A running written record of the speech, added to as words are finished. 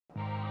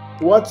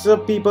What's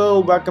up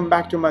people, welcome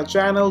back to my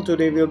channel.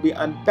 Today we'll be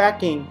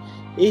unpacking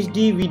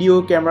HD video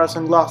camera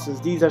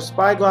sunglasses. These are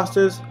spy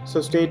glasses,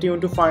 so stay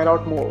tuned to find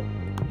out more.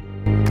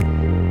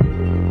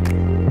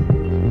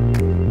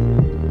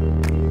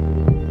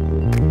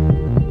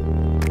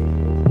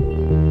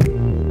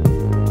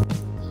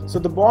 So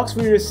the box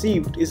we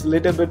received is a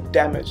little bit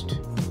damaged.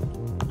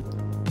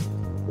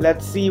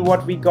 Let's see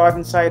what we got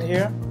inside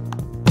here.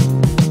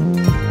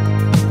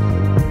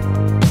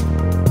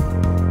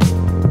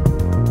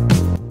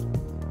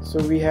 So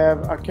we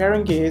have a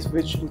carrying case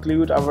which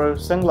include our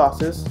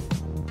sunglasses.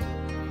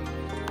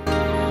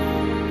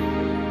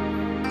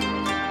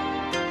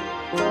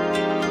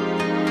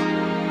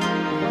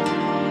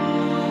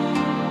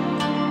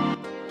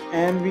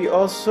 And we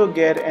also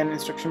get an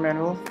instruction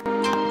manual.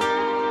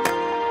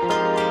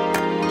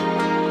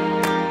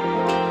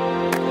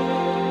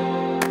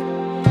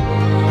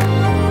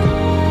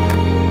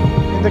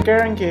 In the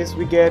carrying case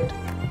we get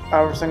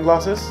our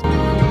sunglasses,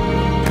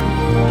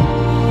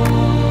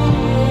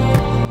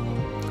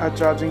 a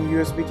charging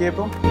USB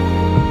cable,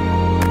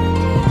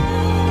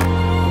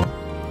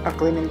 a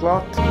cleaning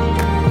cloth,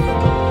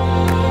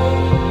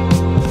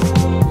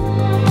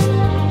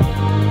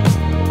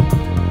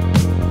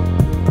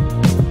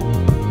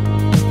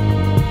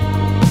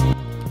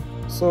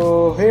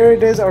 so here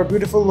it is, our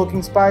beautiful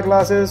looking spy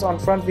glasses. On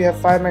front we have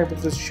 5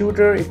 megapixel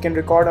shooter. It can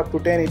record up to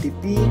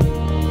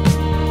 1080p.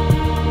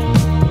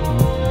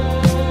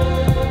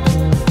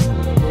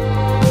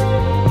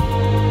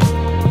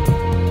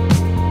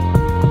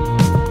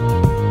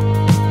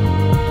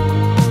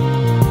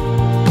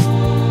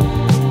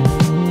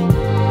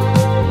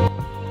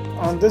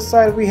 On this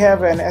side we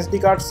have an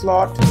SD card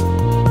slot.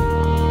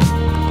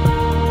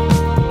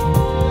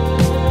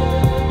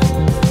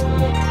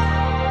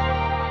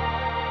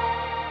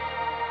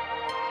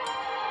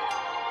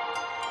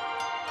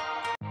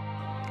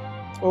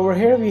 Over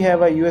here we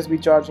have a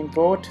USB charging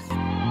port.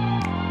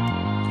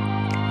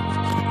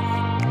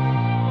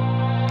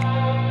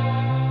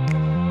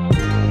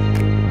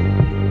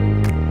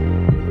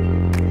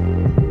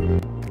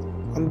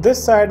 On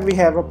this side we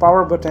have a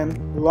power button.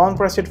 Long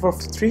press it for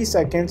 3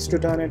 seconds to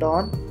turn it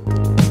on.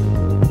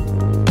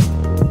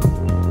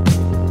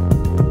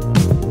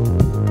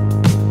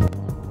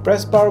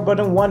 Press power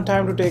button 1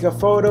 time to take a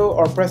photo,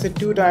 or press it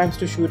 2 times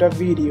to shoot a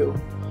video.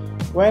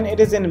 When it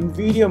is in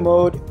video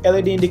mode,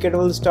 LED indicator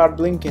will start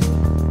blinking.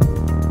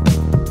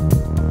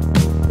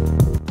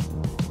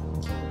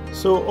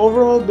 So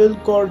overall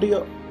build quality,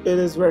 it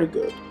is very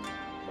good.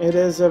 It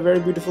is a very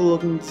beautiful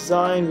looking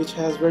design which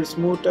has very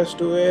smooth touch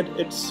to it.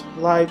 It's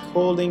like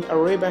holding a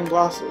Ray-Ban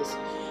glasses.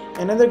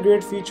 Another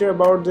great feature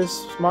about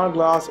this smart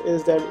glass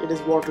is that it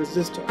is water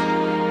resistant.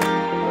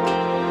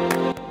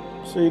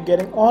 So you're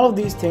getting all of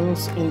these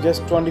things in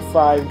just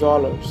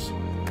 $25.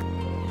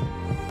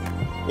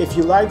 If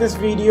you like this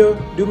video,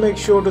 do make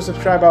sure to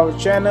subscribe our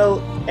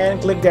channel and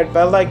click that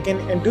bell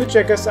icon, and do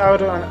check us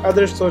out on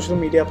other social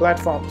media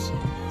platforms.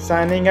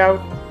 Signing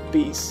out,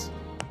 peace.